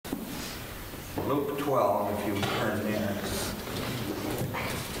Luke 12, if you would turn there.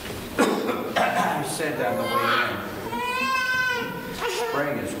 I said on the way in,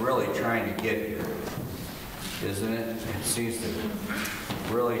 spring is really trying to get here, isn't it? It seems to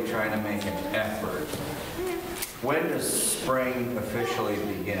really trying to make an effort. When does spring officially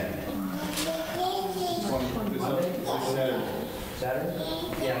begin? Saturday?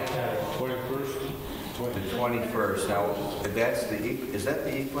 Yeah, Saturday. 21st? The 21st. Now, is that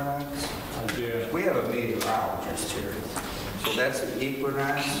the equinox? Yeah. We have a meteorologist here. So that's the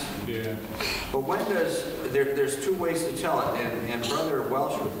equinox? Yeah. But when does, there's two ways to tell it, and Brother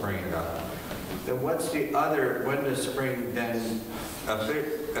Welsh would bring it up. Then what's the other, when does spring then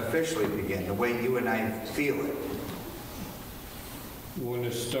officially begin, the way you and I feel it? When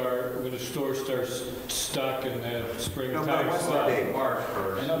the store starts stocking that springtime No, but what's the stuff. date? March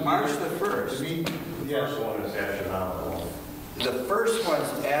 1st. March the 1st. The first one is astronomical. The first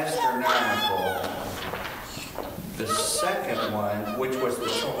one's astronomical. The second one, which was the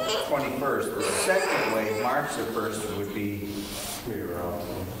 21st, the second way, March the 1st, would be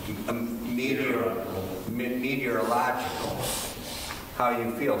meteorological. How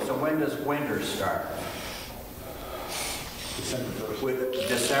you feel. So when does winter start? December 1st. With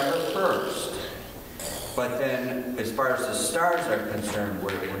December 1st. But then, as far as the stars are concerned,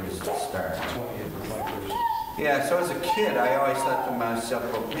 when does it start? 21st. Yeah, so as a kid, I always thought to myself,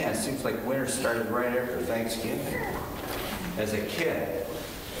 well, man, it seems like winter started right after Thanksgiving. As a kid.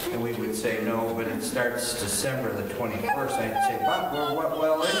 And we would say, no, but it starts December the 21st. I'd say, Bob, we're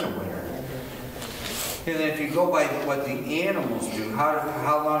well into winter. And then if you go by what the animals do,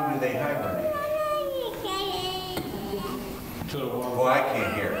 how long do they hibernate? Well, I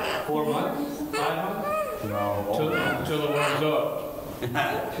can't hear. 4 months? 5 months? No. Till it warms up. 2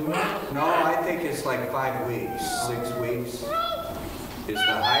 months? No, I think it's like 5 weeks, 6 weeks is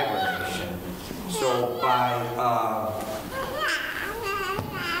the hibernation. So by,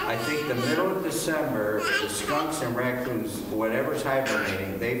 I think the middle of December, the skunks and raccoons, whatever's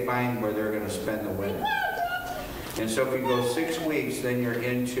hibernating, they find where they're going to spend the winter. And so if you go 6 weeks, then you're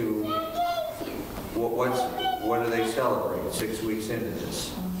into, what do they celebrate 6 weeks into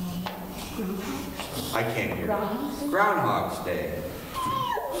this? I can't hear. Groundhog's Day.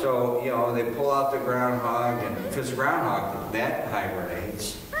 So, they pull out the groundhog, and because the groundhog, that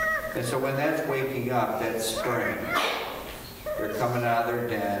hibernates. And so when that's waking up, that's spring. They're coming out of their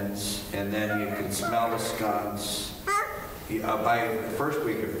dens, and then you can smell the skunks. By the first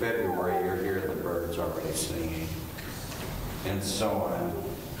week of February, you're hearing the birds already singing, and so on.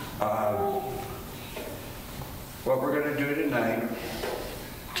 What we're going to do tonight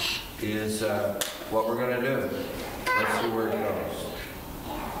is what we're going to do. Let's see where it goes.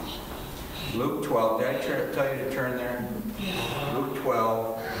 Luke 12, did I tell you to turn there? Luke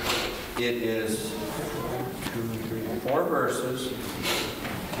 12, it is 4 verses,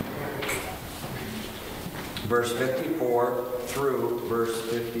 verse 54 through verse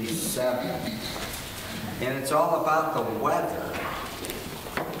 57. And it's all about the weather.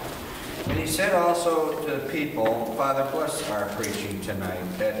 And he said also to the people, Father, bless our preaching tonight,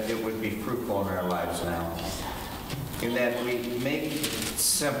 that it would be fruitful in our lives now. And that we make it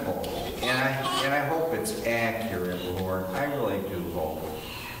simple. And I hope it's accurate, Lord. I really do hope.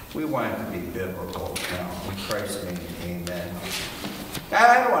 We want it to be biblical now. In Christ's name, amen.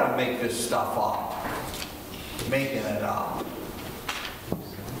 I don't want to make this stuff up. Making it up.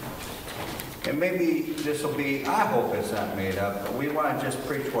 And maybe this will be, I hope it's not made up, but we want to just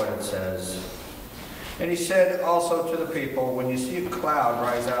preach what it says. And he said also to the people, when you see a cloud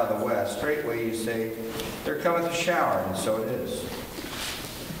rise out of the west, straightway you say, there cometh a shower, and so it is.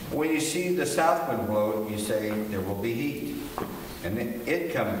 When you see the south wind blow, you say, there will be heat, and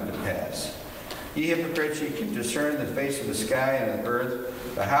it cometh to pass. Ye hypocrites, ye can discern the face of the sky and the earth,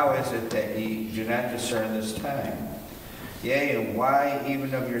 but how is it that ye do not discern this time? Yea, and why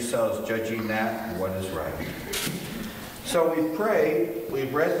even of yourselves judge ye not what is right? So we prayed,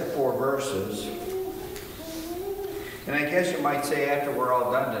 we've read the 4 verses, and I guess you might say after we're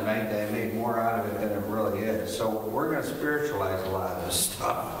all done tonight that I made more out of it than it really is. So we're going to spiritualize a lot of this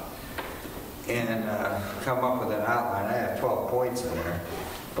stuff and come up with an outline. I have 12 points in there,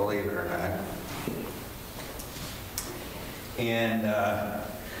 believe it or not. And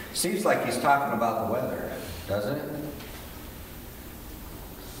seems like he's talking about the weather, doesn't it?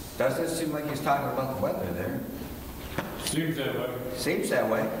 Doesn't it seem like he's talking about the weather there? Seems that way. Seems that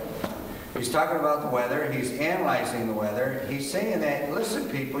way. He's talking about the weather. He's analyzing the weather. He's saying that, listen,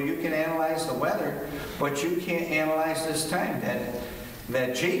 people, you can analyze the weather, but you can't analyze this time. That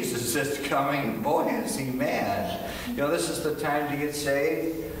that Jesus is coming. Boy, is he mad. You know, this is the time to get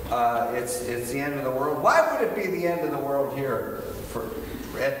saved. It's the end of the world. Why would it be the end of the world here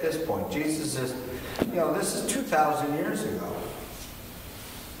at this point? Jesus is, you know, this is 2,000 years ago.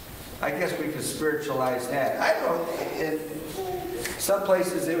 I guess we could spiritualize that. I don't know. In some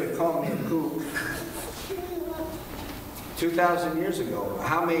places they would call me a kook. 2,000 years ago.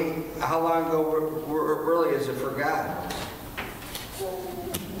 How long ago really is it forgotten?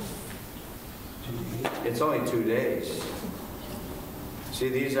 It's only 2 days. See,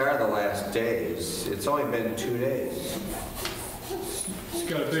 these are the last days. It's only been 2 days. He's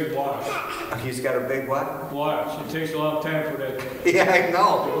got a big watch. He's got a big what? Watch. It takes a long time for that. Yeah, I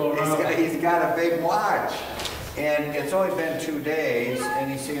know. He's got a big watch. And it's only been 2 days,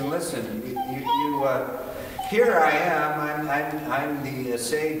 and he's saying, listen, here I am. I'm the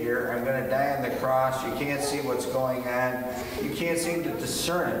Savior. I'm going to die on the cross. You can't see what's going on. You can't seem to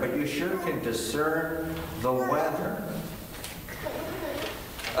discern it, but you sure can discern the weather.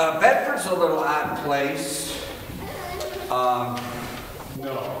 Bedford's a little odd place.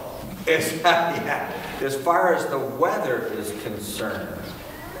 No. As far as the weather is concerned.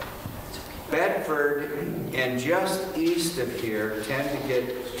 Bedford and just east of here tend to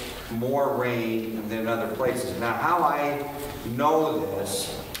get more rain than other places. Now, how I know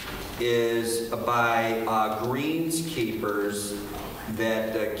this is by greenskeepers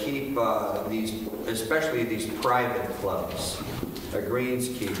that keep these, especially these private clubs. A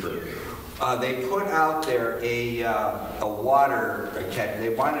greenskeeper. They put out there a water catch. They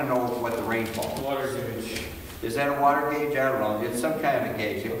want to know what the rainfall. Water gauge. Is that a water gauge? I don't know. It's some kind of a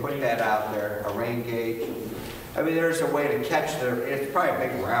gauge. They put that out there, a rain gauge. I mean, there's a way to catch it's probably a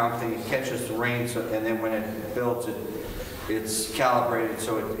big round thing. It catches the rain, and then when it builds, it's calibrated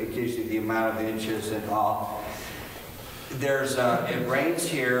so it gives you the amount of inches and all. It rains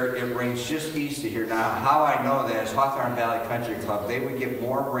here, it rains just east of here. Now, how I know that is Hawthorne Valley Country Club, they would get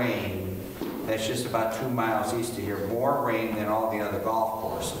more rain, that's just about 2 miles east of here, more rain than all the other golf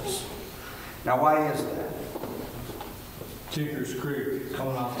courses. Now, why is that? Tinker's Creek.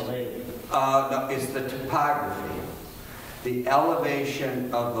 Coming off the lake. No, it's the topography. The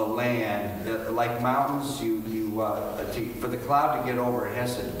elevation of the land, like mountains, for the cloud to get over, it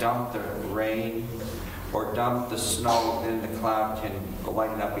has to dump the rain or dump the snow, then the cloud can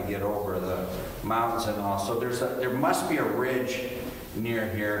lighten up and get over the mountains and all. So there must be a ridge near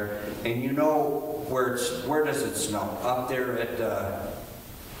here, and you know where does it snow? Up there at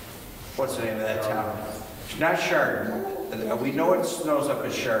what's the name of that town? Not Chardon. We know it snows up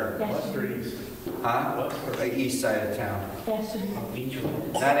at Chardon. Huh? East side of town.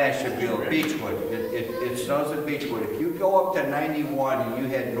 Beachwood. Not Asheville, Beechwood. It snows at Beechwood. If you go up to 91 and you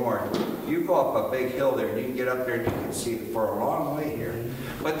head north, you go up a big hill there and you can get up there and you can see it for a long way here.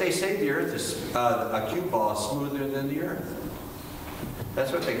 But they say the earth is, a cue ball is smoother than the earth.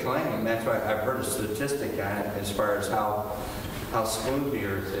 That's what they claim. That's why I've heard a statistic on it as far as how smooth the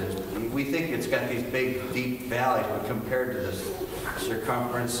earth is. We think it's got these big, deep valleys, but compared to the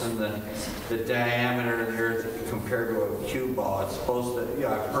circumference and the diameter of the earth compared to a cue ball, it's supposed to,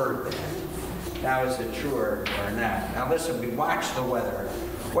 I've heard that. Now, is it true or not? Now, listen, we watch the weather.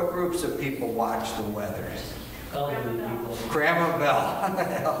 What groups of people watch the weather? Elderly people. Grandma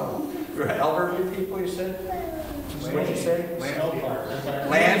Bell. Elderly people, you said? What'd you say?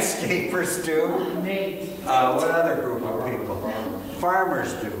 Landscapers do. What other group of people?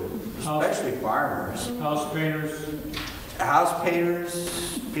 Farmers do. Especially farmers. House painters. House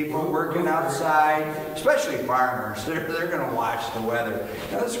painters, people working outside, especially farmers. They're going to watch the weather.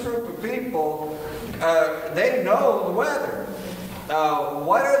 Now, this group of people, they know the weather.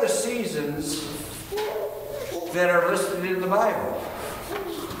 What are the seasons that are listed in the Bible?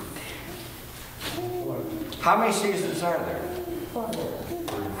 How many seasons are there?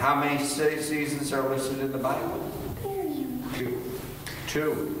 How many seasons are listed in the Bible?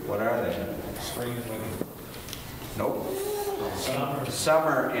 Two. What are they? Spring and winter. Nope. Summer.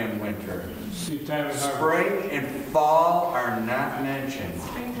 Summer and winter. Seed time and harvest. Spring and fall are not mentioned.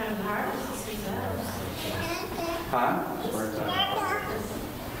 Springtime and harvest is Huh?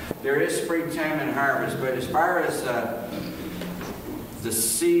 There is springtime and harvest, but as far as the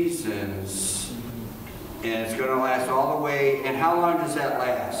seasons, and it's going to last all the way, and how long does that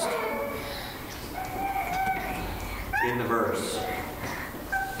last? In the verse.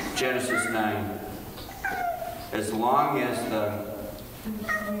 Genesis 9. As long as the...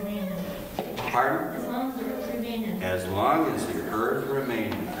 Pardon? As long as the earth remaineth. As long as the earth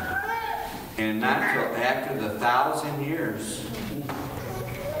remaineth. And not till after the 1,000 years.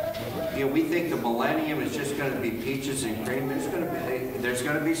 we think the millennium is just going to be peaches and cream. There's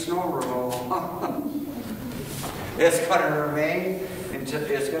going to be snow removal. It's going to remain until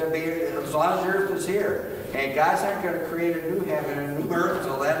it's going to be as long as the earth is here. And God's not going to create a new heaven and a new earth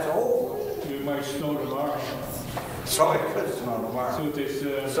until that's over. It might snow tomorrow. So it could snow tomorrow. That's what they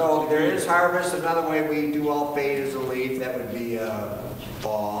said. So there is harvest. Another way we do all fade as a leaf. That would be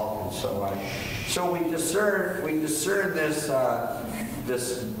fall and so on. So we discern this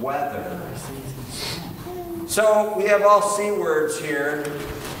weather. So we have all C words here.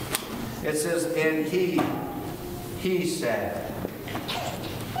 It says, and he said.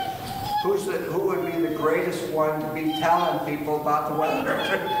 Who would be the greatest one to be telling people about the weather?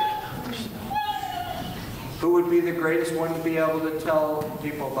 Who would be the greatest one to be able to tell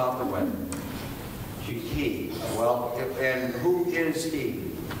people about the weather? He. Well, and who is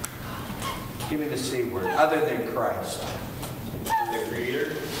he? Give me the C word, other than Christ. The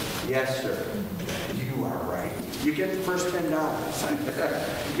Creator? Yes, sir. You are right. You get the first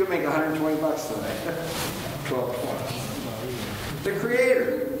 $10. You can make $120 today. 12 The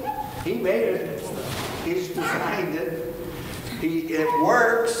Creator. He made it. He's designed it. It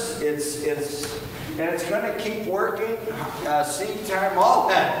works. And it's going to keep working. Seed time, all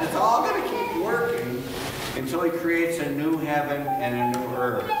that. It's all going to keep working until He creates a new heaven and a new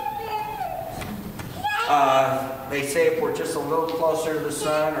earth. They say if we're just a little closer to the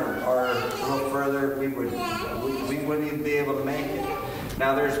sun or a little further, we wouldn't even be able to make it.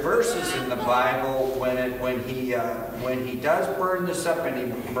 Now there's verses in the Bible when he does burn this up and He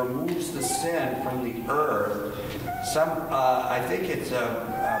removes the sin from the earth. I think it's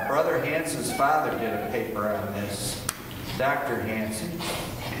Brother Hanson's father did a paper on this. Dr. Hanson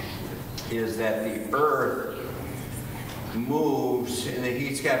is that the earth moves, and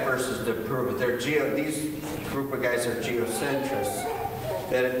he's got verses to prove it. These group of guys are geocentrists.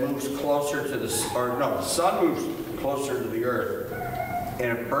 That it moves closer to the sun moves closer to the earth,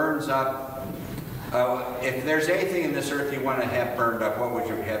 and it burns up. If there's anything in this earth you want to have burned up, what would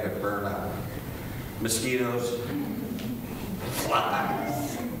you have it burn up? Mosquitoes,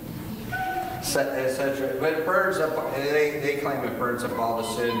 flies, etc. But it burns up. They claim it burns up all the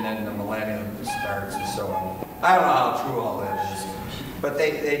sin, and then the millennium starts, and so on. I don't know how true all that is, but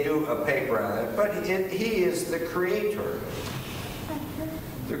they do a paper on it. But He is the Creator.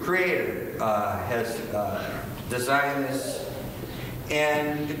 The Creator has designed this.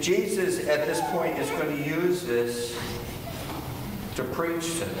 And Jesus, at this point, is going to use this to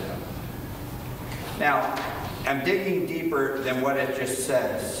preach to them. Now, I'm digging deeper than what it just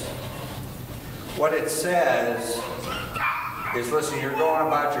says. What it says is, listen, you're going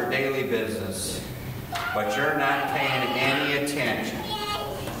about your daily business, but you're not paying any attention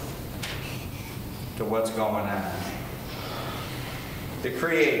to what's going on. The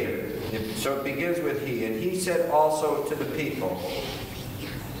Creator. So it begins with He. And He said also to the people.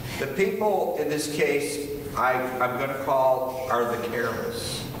 The people, in this case, I'm going to call are the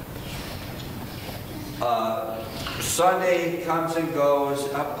careless. Sunday comes and goes.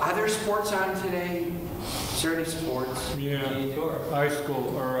 Are there sports on today? Is there any sports? Yeah, high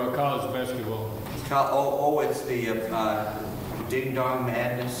school or college basketball. It's the Ding Dong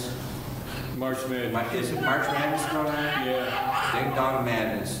Madness. March Madness. Is it March Madness going on? Yeah. Ding Dong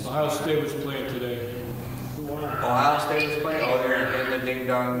Madness. Ohio State was playing today. Ohio State was playing? Oh, they're in the Ding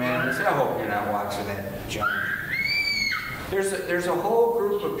Dong Madness. I hope you're not watching that junk. There's a whole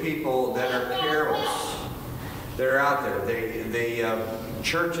group of people that are careless. That are out there. They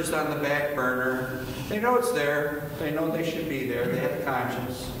church is on the back burner. They know it's there. They know they should be there. They have a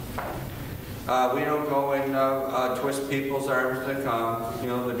conscience. We don't go and twist people's arms to come.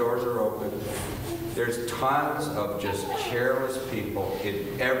 The doors are open. There's tons of just careless people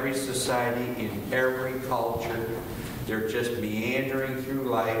in every society, in every culture. They're just meandering through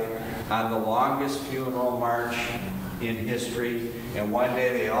life on the longest funeral march in history. And one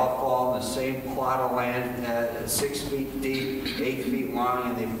day they all fall in the same plot of land, 6 feet deep, 8 feet long,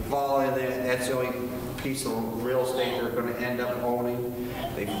 and they fall in there. That's the only piece of real estate they're going to end up owning.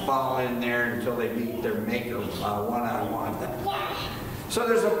 They fall in there until they meet their maker one-on-one. So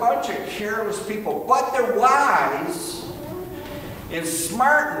there's a bunch of careless people, but they're wise and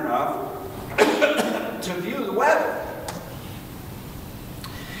smart enough to view the weather.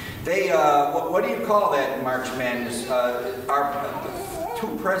 They, what do you call that in March Madness? Our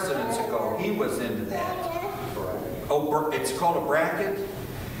 2 presidents ago, he was into that. Oh, it's called a bracket?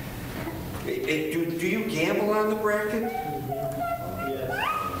 Do you gamble on the bracket?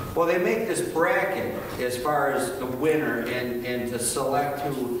 Well, they make this bracket, as far as the winner and to select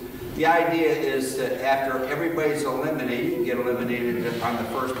who. The idea is that after everybody's eliminated, you get eliminated on the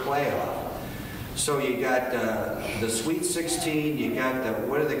first playoff. So you got the Sweet 16, you got the,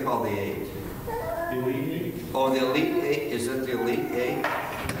 what do they call the 8? The Elite Eight? Oh, the Elite 8, is it the Elite 8?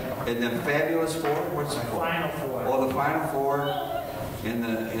 And the Fabulous 4, what's it called? Final four. Oh, the Final 4, and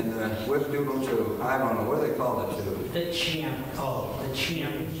the Whip Doodle 2, I don't know, what do they call it 2? The champ, the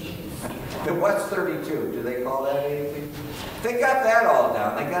champion. But what's 32? Do they call that anything? They got that all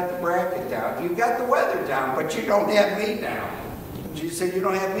down. They got the bracket down. You got the weather down, but you don't have me down. You said you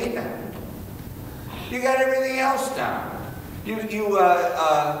don't have me down. You got everything else down. And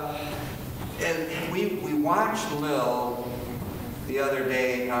we watched Lil the other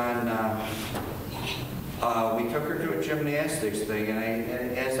day on. We took her to a gymnastics thing,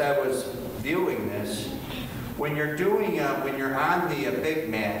 and as I was viewing this. When you're doing, when you're on the big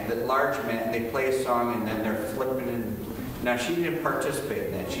mat, the large mat, and they play a song and then they're flipping and now she didn't participate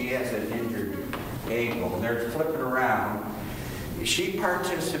in that. She has an injured ankle and they're flipping around. She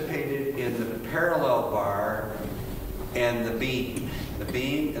participated in the parallel bar and the beam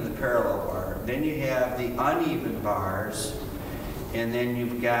and the parallel bar. Then you have the uneven bars, and then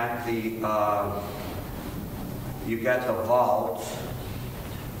you've got the vault.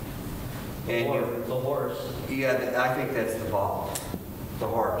 And The horse. yeah, I think that's the ball, the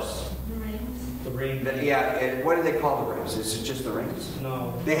horse. The rings. The ring. Yeah, and what do they call the rings? Is it just the rings?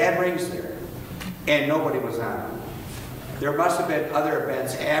 No. They had rings there, and nobody was on them. There must have been other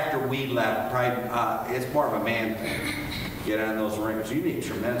events after we left. Probably, it's more of a man thing. Get on those rings. You need a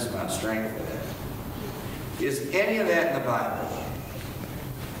tremendous amount of strength for that. Is any of that in the Bible?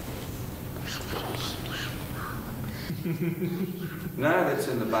 None of it's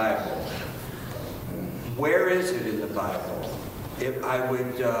in the Bible. Where is it in the Bible? If I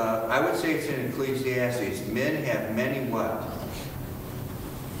would say it's in Ecclesiastes. Men have many what?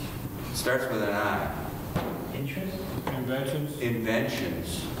 Starts with an I. Interest? Inventions?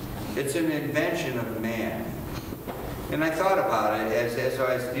 Inventions. It's an invention of man. And I thought about it as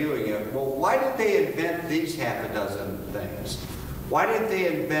I was viewing it. Well, why did they invent these half a dozen things? Why didn't they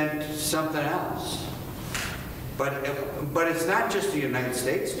invent something else? But it's not just the United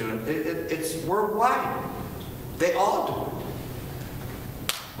States doing it. It's worldwide. They all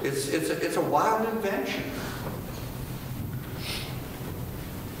do it. It's a wild invention.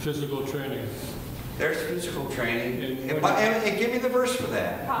 Physical training. There's physical training. And give me the verse for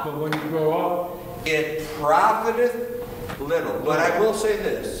that. But when you grow up, It profiteth little. But I will say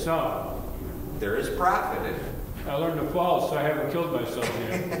this. some. There is profit in it. I learned to fall, so I haven't killed myself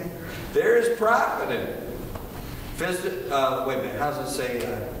yet. There is profit in it. Wait a minute, how's it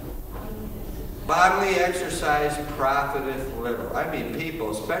say? Bodily exercise profiteth little. I mean,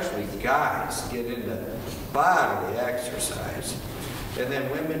 people, especially guys, get into bodily exercise. And then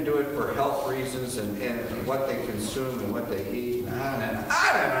women do it for health reasons and what they consume and what they eat. And on and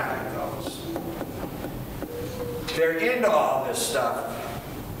on it goes. They're into all this stuff,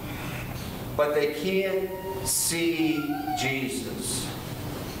 but they can't see Jesus.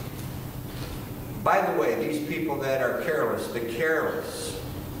 By the way, these people that are careless, the careless,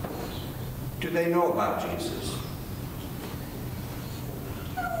 do they know about Jesus?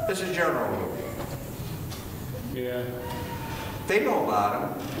 This is general rule. Yeah. They know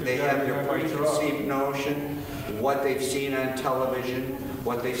about him. They have their preconceived notion, what they've seen on television,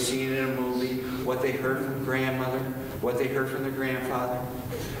 what they've seen in a movie, what they heard from grandmother, what they heard from their grandfather,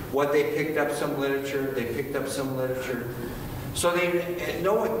 what they picked up some literature, So they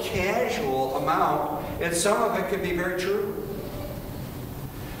know a casual amount, and some of it could be very true.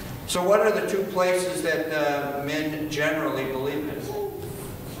 So what are the two places that men generally believe in?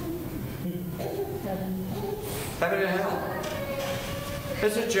 Heaven and hell.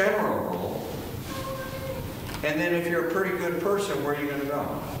 It's a general rule. And then if you're a pretty good person, where are you going to go?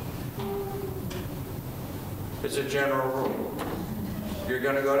 It's a general rule. You're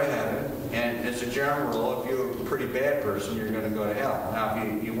going to go to heaven. And it's a general rule, if you're a pretty bad person, you're going to go to hell. Now,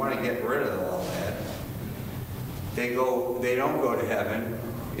 if you want to get rid of all that, they don't go to heaven.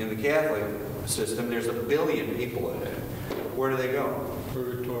 In the Catholic system, there's 1 billion people in it. Where do they go?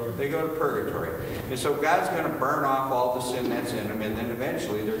 Purgatory. They go to purgatory. And so God's going to burn off all the sin that's in them, and then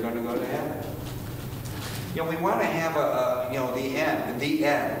eventually they're going to go to heaven. You know, we want to have the end.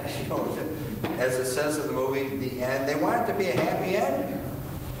 You know, as it says in the movie, the end. They want it to be a happy ending.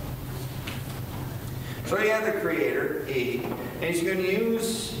 So you have the Creator, He, and He's going to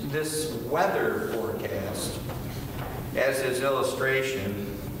use this weather forecast as His illustration.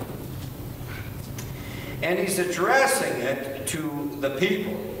 And He's addressing it to the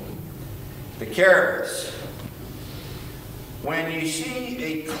people. The careless. When you see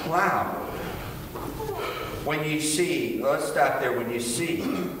a cloud, let's stop there, when you see.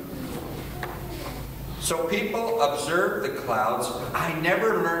 So people observe the clouds. I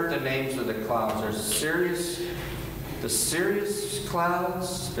never learned the names of the clouds. There's the cirrus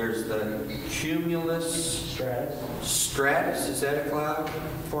clouds. There's the cumulus. Stratus, is that a cloud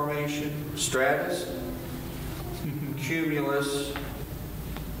formation? Stratus? Cumulus.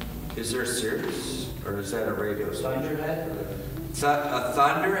 Is there cirrus? Or is that a radio station? Thunderhead? A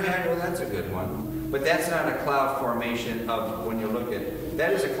thunderhead? Well, that's a good one. But that's not a cloud formation of when you look at...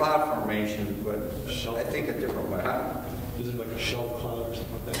 That is a cloud formation, but I think a different way. Huh? Is it like a shelf cloud or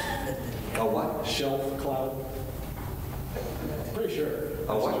something like that? A what? Shelf cloud? Pretty sure.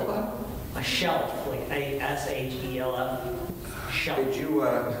 A what cloud? A shelf, like A-S-H-E-L-F. Shelf. Did you,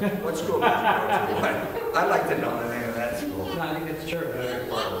 what school did you go to? I'd like to know the name of that school. No, I think it's true.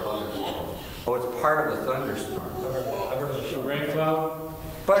 Oh, it's part of the thunderstorm. I've heard of a The shelf. rain cloud?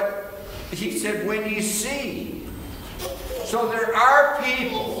 But he said, when you see. So there are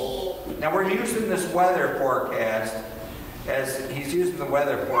people. Now we're using this weather forecast as he's using the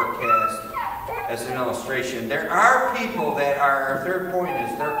weather forecast as an illustration. There are people that are, our third point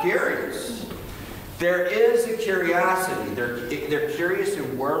is they're curious. There is a curiosity. They're curious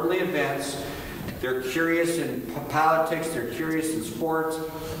in worldly events. They're curious in politics. They're curious in sports.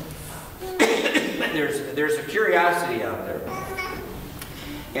 There's a curiosity out there.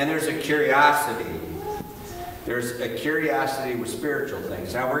 And there's a curiosity. There's a curiosity with spiritual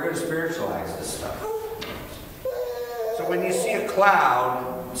things. Now we're going to spiritualize this stuff. So when you see a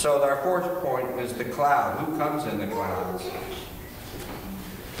cloud, so our fourth point is the cloud. Who comes in the clouds?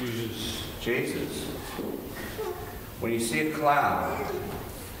 Jesus. When you see a cloud.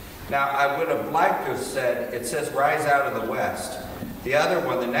 Now I would have liked to have said, it says rise out of the west. The other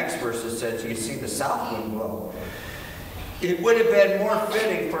one, the next verse, it says you see the south wind blow. It would have been more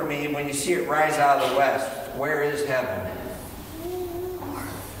fitting for me when you see it rise out of the west. Where is heaven?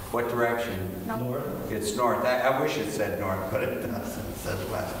 What direction? North. It's north. I wish it said north, but it doesn't. It says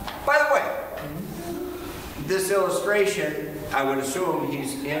west. By the way, this illustration, I would assume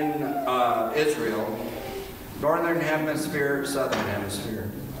he's in Israel. Northern hemisphere, southern hemisphere.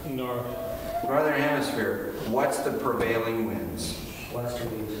 North. Northern hemisphere. What's the prevailing winds?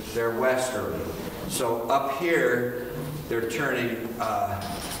 Westerlies. They're westerly. So up here, they're turning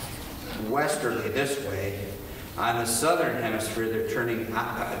westerly this way. On the southern hemisphere, they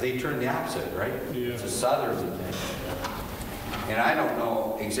turn the opposite, right? Yeah. It's a southerly thing. And I don't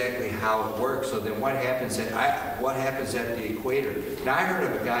know exactly how it works. So then what happens at the equator? Now I heard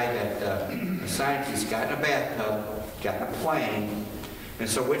of a guy that a scientist got in a bathtub, got in a plane, and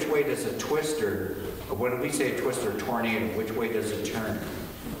so which way does a twister, when we say a twister tornado, which way does it turn?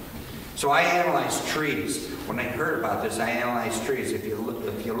 So I analyzed trees. When I heard about this, I analyzed trees. If you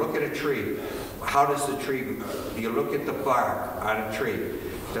look at a tree, how does the tree, you look at the bark on a tree,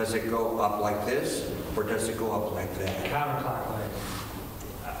 does it go up like this, or does it go up like that? Counterclockwise.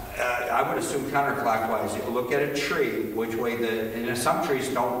 I would assume counterclockwise. You look at a tree, which way and some trees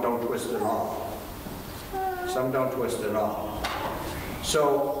don't twist at all. Some don't twist at all.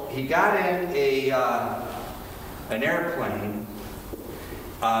 So he got in an airplane.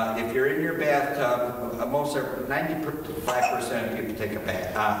 If you're in your bathtub, 95% of people take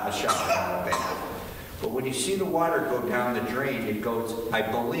a shower, not a bath. But when you see the water go down the drain, it goes, I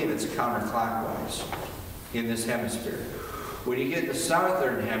believe it's counterclockwise in this hemisphere. When you get the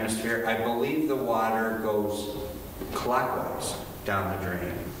southern hemisphere, I believe the water goes clockwise down the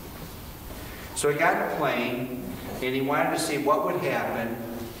drain. So he got in a plane, and he wanted to see what would happen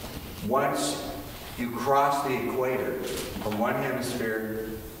once you cross the equator from one hemisphere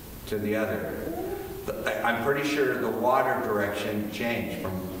to the other. I'm pretty sure the water direction changed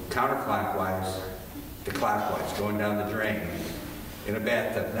from counterclockwise to clockwise, going down the drain in a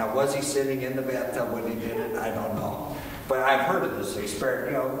bathtub. Now, was he sitting in the bathtub when he did it? I don't know. But I've heard of this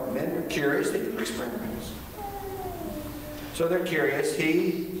experiment. You know, men are curious, they do experiments. So they're curious.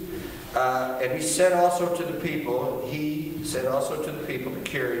 And he said also to the people, the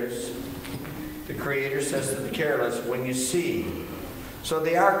curious, the Creator says to the careless, when you see. So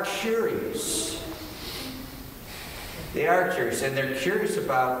they are curious. They are curious, and they're curious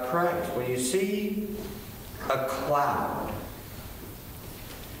about Christ. When you see a cloud,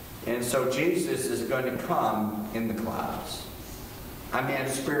 and so Jesus is going to come in the clouds. I mean, I'm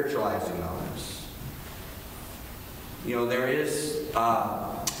spiritualizing all this. You know, there is,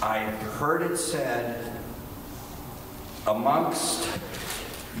 I've heard it said amongst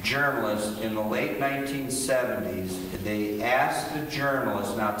journalists in the late 1970s, they asked the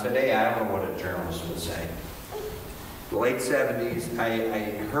journalists, now today I don't know what a journalist would say. The late 70s, I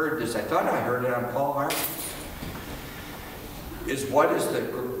heard this, I thought I heard it on Paul Harvey, is what is the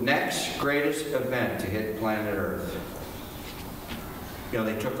next greatest event to hit planet Earth? You know,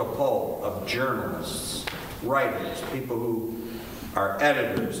 they took a poll of journalists, writers, people who are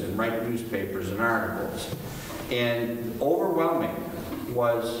editors and write newspapers and articles. And overwhelming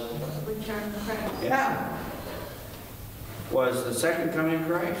was, Return of Christ. yeah, was the second coming of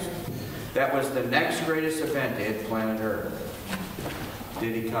Christ. That was the next greatest event to hit planet Earth.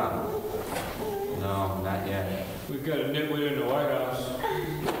 Did he come? No, not yet. We've got a nitwit in the White House.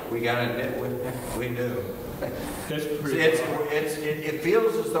 We got a nitwit. We do. That's See, pretty. it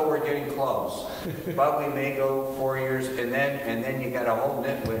feels as though we're getting close, but we may go 4 years, and then you got a whole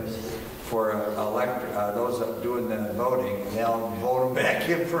nitwit for those doing the voting. They'll vote them back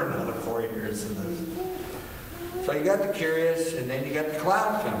in for another 4 years. So you got the curious, and then you got the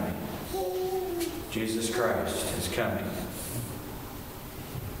cloud coming. Jesus Christ is coming.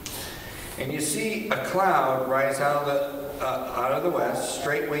 And you see a cloud rise out of the west.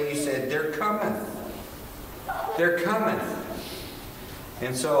 Straightway you said, there cometh. There cometh.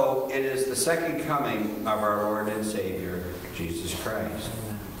 And so it is the second coming of our Lord and Savior, Jesus Christ.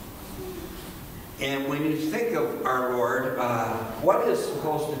 And when you think of our Lord, what is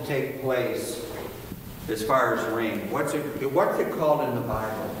supposed to take place as far as rain? What's it called in the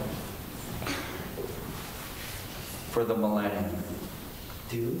Bible for the millennium?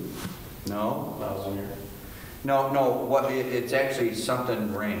 Dew? No? Winter. No. It's actually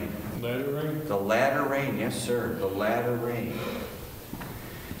something rain. Latter rain? The latter rain, yes, sir. The latter rain.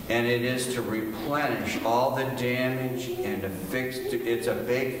 And it is to replenish all the damage and to fix. It's a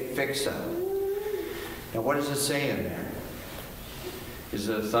big fix-up. Now, what does it say in there? Is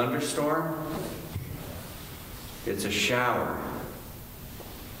it a thunderstorm? It's a shower.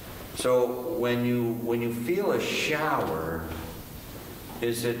 So when you feel a shower,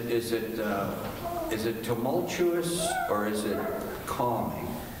 is it tumultuous or is it calming?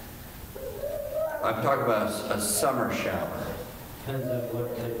 I'm talking about a summer shower. Depends on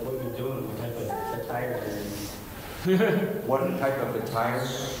what you're doing, what type of attire you're in. What type of attire?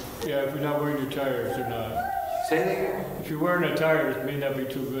 Yeah, if you're not wearing your tires, they're not. Say that again? If you're wearing a tire, it may not be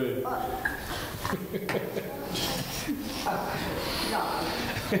too good.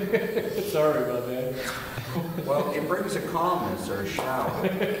 Sorry about that. Well, it brings a calmness or a shower.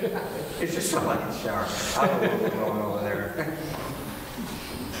 It's just like a shower. I don't know what's going over there.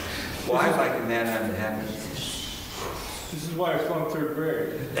 Well, I liken that unto heaven. This is why I flunked third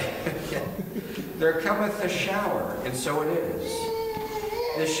grade. There cometh a shower, and so it is.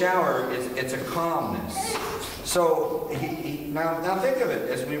 The shower it's a calmness. So now think of it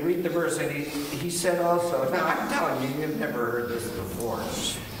as we read the verse, and he said also. Now I'm telling you, you've never heard this before.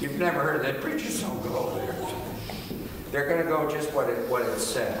 You've never heard that. Preachers don't go there. They're going to go just what it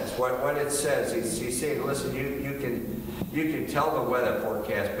says. What it says. He's saying, listen, you can tell the weather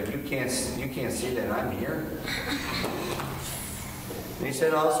forecast, but you can't see that I'm here. And he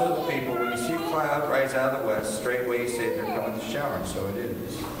said also to the people, when you see a cloud rise out of the west, straightway you say they're coming to shower, and so it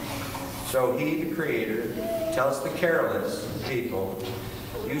is. So he, the Creator, tells the careless people,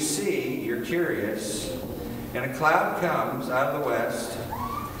 you see, you're curious, and a cloud comes out of the west,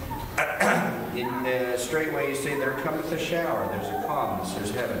 straightway you say there cometh a shower, there's a calmness,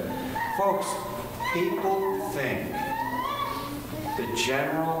 there's heaven. Folks, people think, the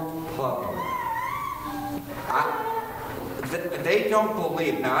general public, they don't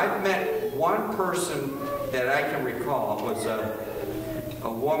believe. Now, I've met one person that I can recall was a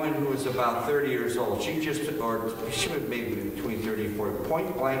woman who was about 30 years old. She was maybe between 30 and 40,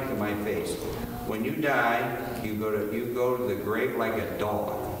 point blank to my face. When you die, you go to the grave like a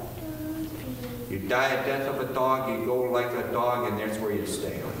dog. You die a death of a dog, you go like a dog, and that's where you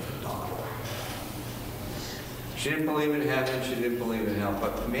stay, like a dog. She didn't believe in heaven, she didn't believe in hell.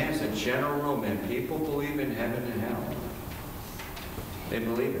 But man, as a general rule, man, people believe in heaven and hell. They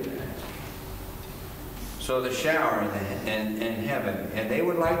believe in that. So the shower and heaven, and they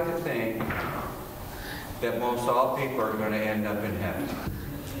would like to think that most all people are going to end up in heaven.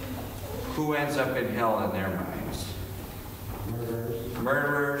 Who ends up in hell in their minds?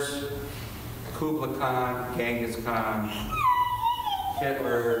 Murderers, Kublai Khan, Genghis Khan,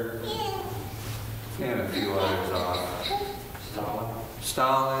 Hitler, and a few others off.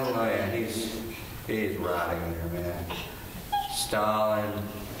 Stalin, oh yeah, he's rotting there, man. Stalin.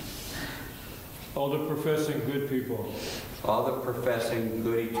 All the professing good people. All the professing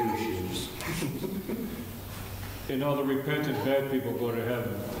goody two-shoes. And all the repentant bad people go to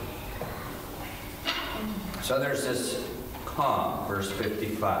heaven. So there's this come, verse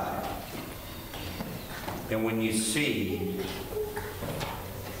 55. And when you see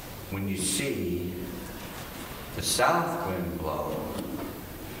the south wind blow,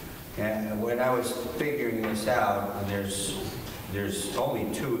 and when I was figuring this out, and there's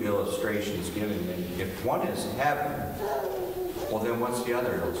only two illustrations given. And if one is heaven, well then what's the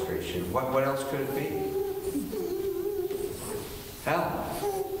other illustration? What else could it be? Hell.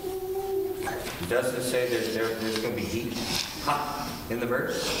 Doesn't it say there's going to be heat in the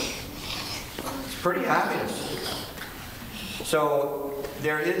verse? It's pretty obvious. So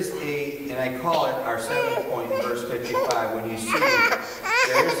there is and I call it our 7-point in verse 55, when you see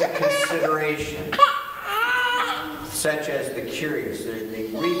there is a consideration, such as the curious. They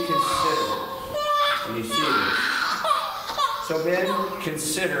reconsider when you see this. So then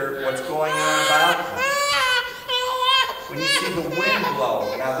consider what's going on about them. When you see the wind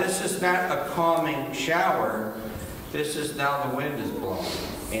blow, now this is not a calming shower, this is now the wind is blowing,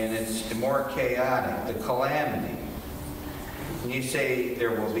 and it's more chaotic, the calamity. And you say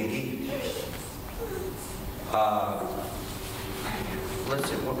there will be heat.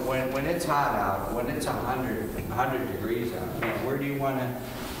 Listen, when it's hot out, when it's 100 degrees out, man, what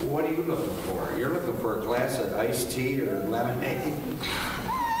are you looking for? You're looking for a glass of iced tea or lemonade?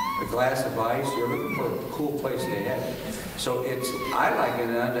 A glass of ice? You're looking for a cool place to head. So I liken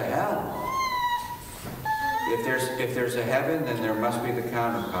it unto hell. If there's a heaven, then there must be the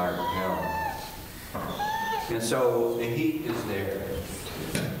counterpart, hell. And so the heat is there.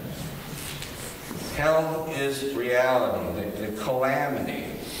 Hell is reality, the calamity.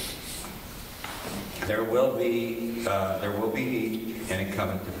 There will be heat, and it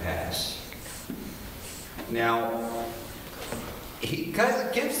cometh to pass. Now, he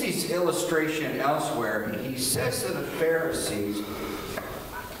gives these illustration elsewhere. He says to the Pharisees,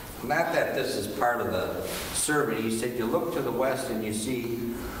 not that this is part of the sermon, he said, you look to the west and you see,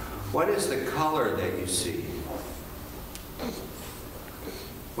 what is the color that you see?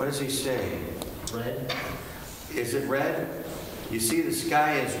 What does he say? Red. Is it red? You see the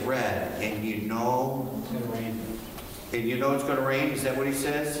sky is red, and you know It's gonna rain. And you know it's going to rain? Is that what he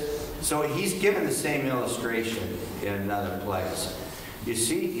says? So he's given the same illustration in another place. You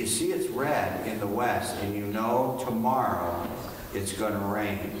see it's red in the west, and you know tomorrow it's going to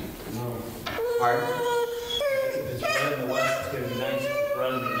rain. No. Pardon? If it's red in the west, it's gonna be nice. If it's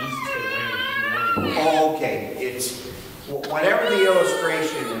red in the east, it's gonna rain. It's gonna rain. Oh, okay. It's whatever the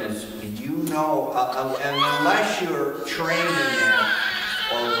illustration is, you know, and unless you're trained in that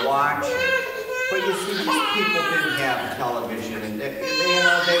or watching. But you see, these people didn't have television, and they had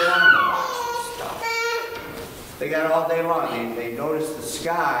all day long to watch stuff. They got all day long. They notice the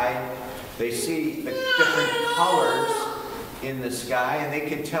sky. They see the different colors in the sky, and they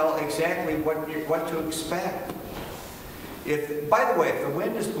can tell exactly what to expect. By the way, if the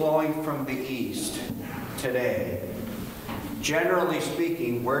wind is blowing from the east today, generally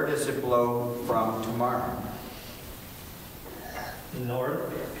speaking, where does it blow from tomorrow?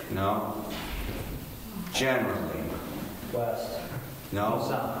 North. No. Generally. West. No.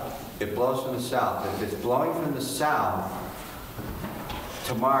 South. It blows from the south. If it's blowing from the south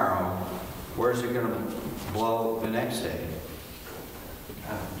tomorrow, where's it going to blow the next day?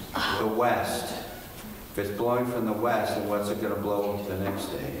 The west. If it's blowing from the west, then what's it going to blow the next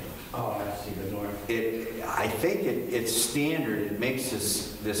day? Oh, I see, the north. I think it's standard. It makes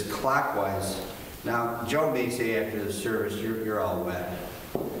this clockwise. Now, Joe may say after the service, you're all wet.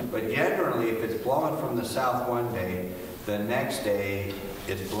 But generally, if it's blowing from the south one day, the next day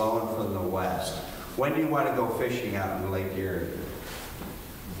it's blowing from the west. When do you want to go fishing out in Lake Erie?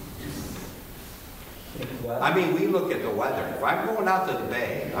 West. I mean, we look at the weather. If I'm going out to the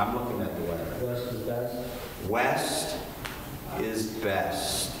bay, I'm looking at the weather. West is best. West is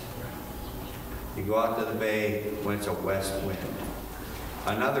best. You go out to the bay when it's a west wind.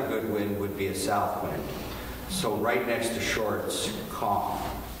 Another good wind would be a south wind. So right next to shore, it's calm.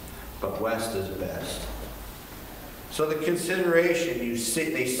 But west is best. So the consideration, they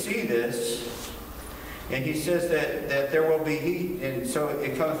see this, and he says that there will be heat, and so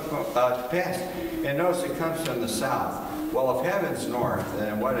it comes to pass. And notice it comes from the south. Well, if heaven's north,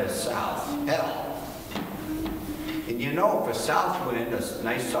 then what is south? Hell. And you know, if a south wind, a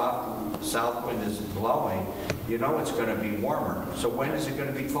nice soft south wind is blowing, you know it's going to be warmer. So when is it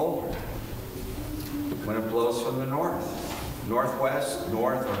going to be colder? When it blows from the north. Northwest,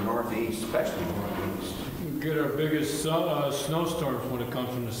 north, or northeast, especially northeast. We get our biggest snowstorms when it comes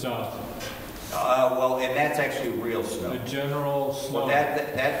from the south. Well, and that's actually real snow. The general snow. Well,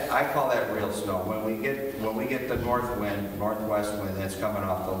 that I call that real snow. When we get the north wind, northwest wind that's coming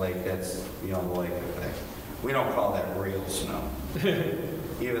off the lake, that's the lake effect. We don't call that real snow,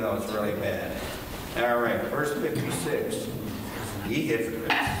 even though it's really bad. All right, verse 56. Ye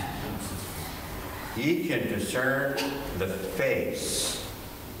hypocrites, ye can discern the face.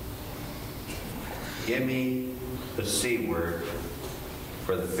 Give me the C word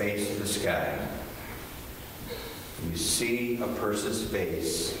for the face of the sky. When you see a person's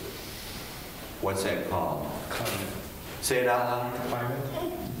face, what's that called? Climate. Say it out loud.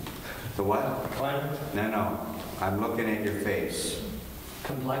 Climate. The what? Climate. No. I'm looking at your face.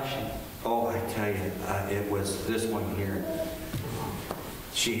 Complexion. Oh, I tell you, it was this one here.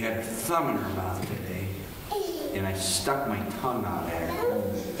 She had her thumb in her mouth today, and I stuck my tongue out at her.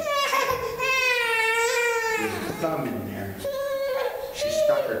 There's a thumb in there. She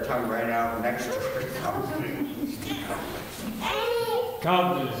stuck her tongue right out next to her thumb.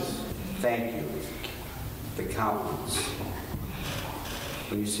 Countenance. Thank you. The countenance.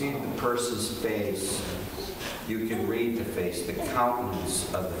 When you see the person's face, you can read the face, the countenance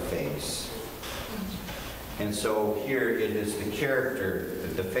of the face. And so here it is the character,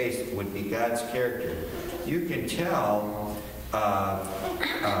 the face would be God's character. You can tell,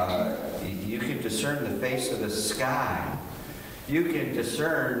 you can discern the face of the sky. You can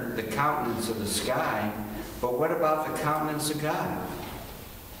discern the countenance of the sky, but what about the countenance of God?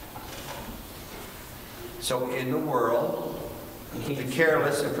 So in the world, the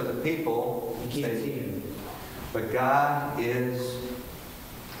careless and for the people, You can't see him. but God is,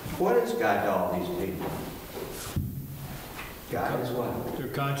 what is God to all these people? God is what? Their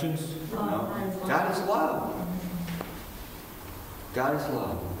conscience. No. God is love. God is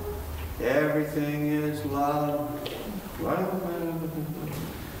love. Everything is love.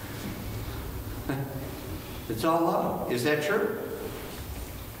 It's all love. Is that true?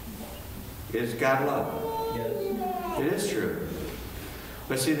 Is God love? Yes. It is true.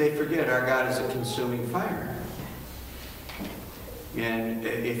 But see, they forget our God is a consuming fire. And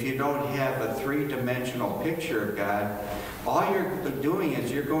if you don't have a three-dimensional picture of God, all you're doing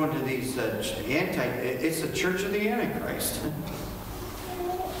is you're going to these it's the church of the Antichrist.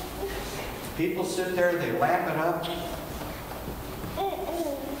 People sit there, they lap it up,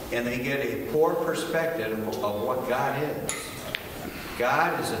 and they get a poor perspective of what God is.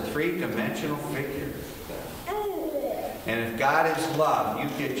 God is a three-dimensional figure. And if God is love, you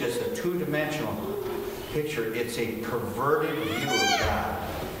get just a two-dimensional picture. It's a perverted view of God.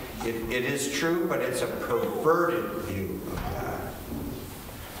 It is true, but it's a perverted view of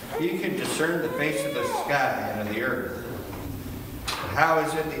God. You can discern the face of the sky and of the earth. How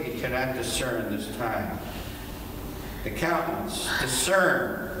is it that you cannot discern this time? The countenance.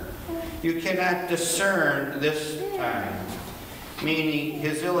 Discern. You cannot discern this time. Meaning,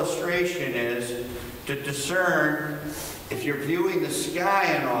 his illustration is to discern. If you're viewing the sky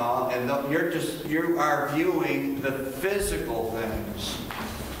and all, and you are viewing the physical things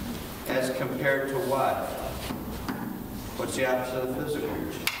as compared to what? What's the opposite of physical?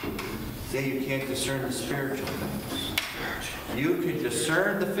 Yeah, you can't discern the spiritual things. You can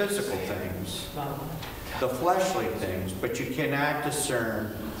discern the physical things, the fleshly things, but you cannot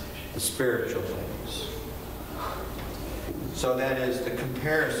discern the spiritual things. So that is the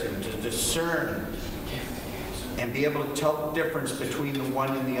comparison, to discern and be able to tell the difference between the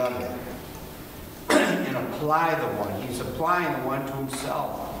one and the other. And apply the one. He's applying the one to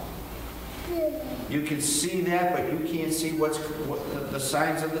himself. You can see that, but you can't see what the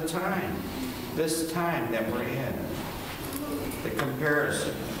signs of the time. This time that we're in. The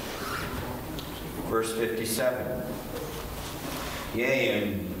comparison. Verse 57. Yea,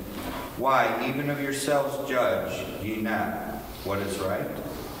 and why, even of yourselves judge ye not what is right?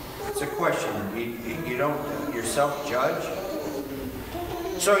 It's a question. You don't yourself judge?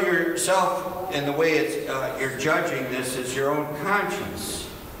 So yourself, and the way it's you're judging this is your own conscience.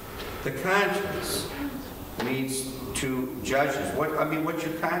 The conscience needs to judge us. What's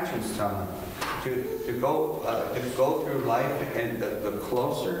your conscience telling you? To go through life, and the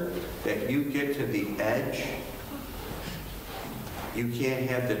closer that you get to the edge, you can't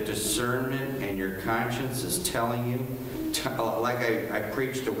have the discernment, and your conscience is telling you. Like I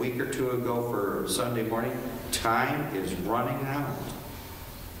preached a week or two ago for Sunday morning, time is running out.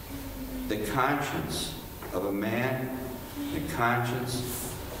 The conscience of a man, the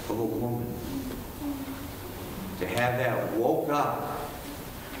conscience of a woman. To have that woke up,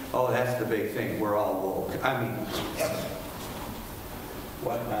 oh, that's the big thing. We're all woke.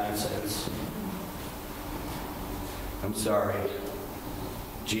 What nonsense. I'm sorry.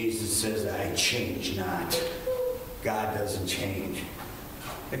 Jesus says, I change not. God doesn't change.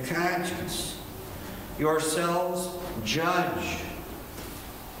 The conscience. Yourselves judge.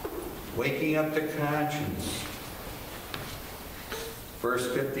 Waking up the conscience.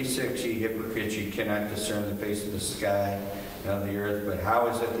 Verse 56, ye hypocrites, ye cannot discern the face of the sky and of the earth, but how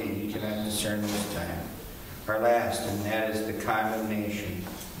is it that ye cannot discern this time? Our last, and that is the condemnation.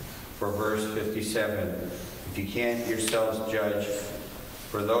 For verse 57, if you can't yourselves judge,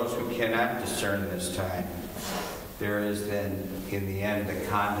 for those who cannot discern this time, there is then, in the end, the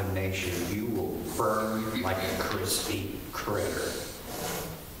condemnation. You will burn like a crispy critter.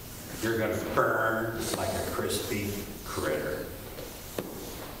 You're going to burn like a crispy critter.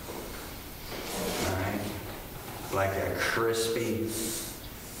 All right? Like a crispy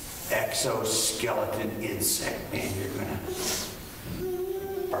exoskeleton insect, man, you're going to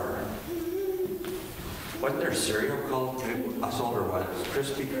burn. Wasn't there a cereal called, us older ones,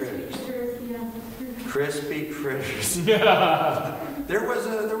 Crispy Critters? Crispy Critters. Yeah. There was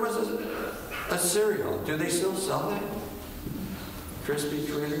a cereal. Do they still sell that? Crispy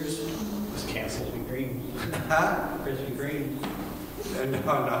Critters? It was canceled in green. Huh? Krispy Kreme.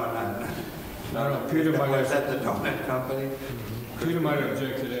 No. No, Peter might Was have, that the donut company? Peter might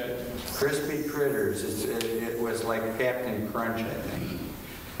object to that. Crispy Critters. It was like Captain Crunch, I think.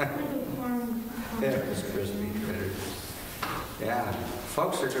 Yeah, it was Crispy Critters. Yeah.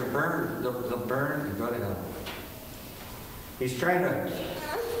 Folks are going to burn. They'll burn and go to hell. He's trying to...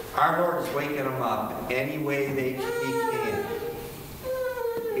 Our Lord is waking them up any way he can.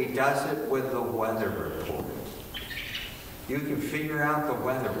 He does it with the weather report. You can figure out the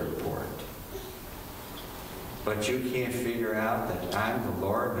weather report. But you can't figure out that I'm the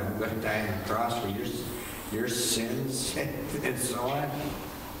Lord and I'm going to die on the cross for your sins and so on.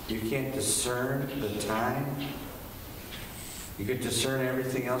 You can't discern the time. You can discern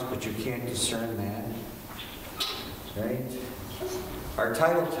everything else, but you can't discern that. Right? Our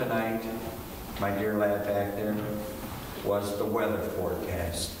title tonight, my dear lad back there, was the weather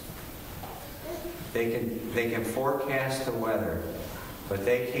forecast. They can forecast the weather, but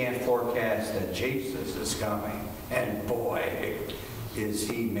they can't forecast that Jesus is coming. And boy, is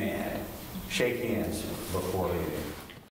he mad. Shake hands before we